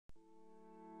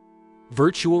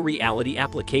Virtual reality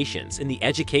applications in the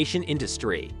education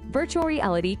industry. Virtual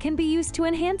reality can be used to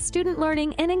enhance student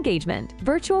learning and engagement.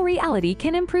 Virtual reality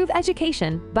can improve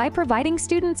education by providing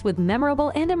students with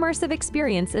memorable and immersive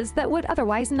experiences that would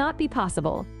otherwise not be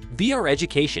possible. VR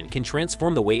education can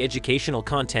transform the way educational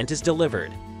content is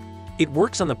delivered. It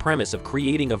works on the premise of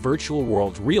creating a virtual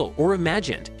world, real or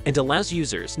imagined, and allows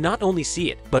users not only see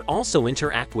it, but also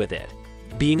interact with it.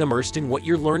 Being immersed in what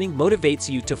you're learning motivates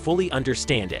you to fully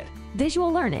understand it.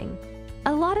 Visual learning.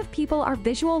 A lot of people are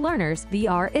visual learners.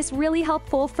 VR is really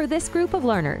helpful for this group of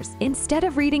learners. Instead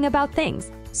of reading about things,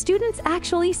 students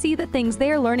actually see the things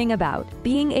they are learning about.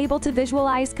 Being able to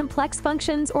visualize complex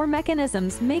functions or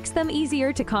mechanisms makes them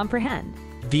easier to comprehend.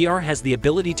 VR has the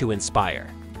ability to inspire.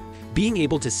 Being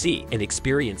able to see and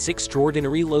experience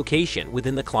extraordinary location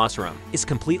within the classroom is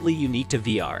completely unique to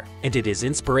VR, and it is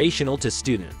inspirational to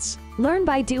students. Learn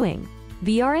by doing.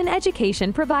 VR in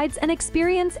education provides an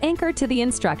experience anchored to the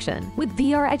instruction. With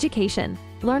VR education,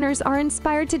 learners are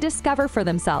inspired to discover for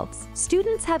themselves.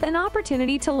 Students have an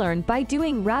opportunity to learn by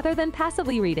doing rather than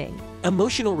passively reading.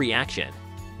 Emotional reaction.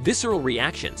 Visceral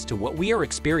reactions to what we are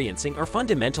experiencing are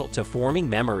fundamental to forming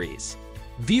memories.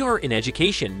 VR in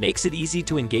education makes it easy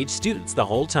to engage students the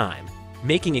whole time,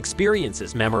 making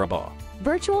experiences memorable.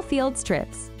 Virtual field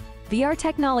trips. VR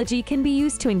technology can be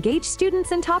used to engage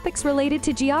students in topics related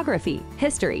to geography,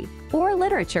 history, or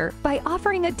literature by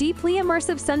offering a deeply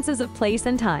immersive senses of place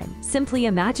and time. Simply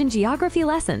imagine geography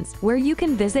lessons where you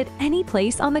can visit any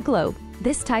place on the globe.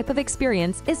 This type of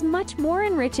experience is much more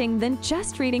enriching than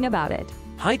just reading about it.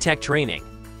 High-tech training.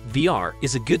 VR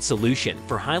is a good solution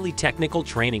for highly technical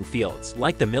training fields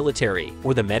like the military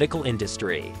or the medical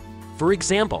industry. For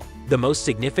example, the most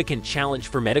significant challenge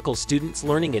for medical students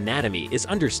learning anatomy is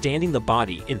understanding the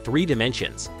body in 3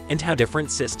 dimensions and how different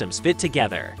systems fit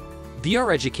together.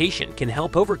 VR education can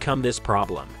help overcome this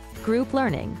problem. Group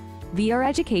learning. VR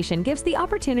education gives the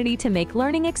opportunity to make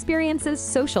learning experiences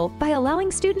social by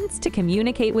allowing students to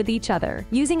communicate with each other.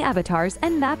 Using avatars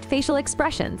and mapped facial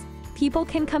expressions, people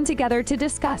can come together to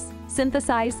discuss,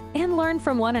 synthesize, and learn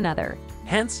from one another.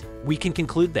 Hence, we can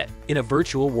conclude that, in a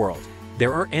virtual world,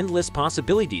 there are endless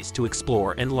possibilities to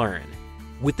explore and learn.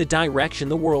 With the direction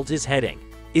the world is heading,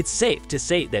 it's safe to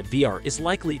say that VR is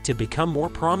likely to become more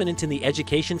prominent in the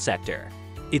education sector.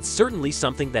 It's certainly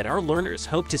something that our learners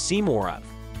hope to see more of.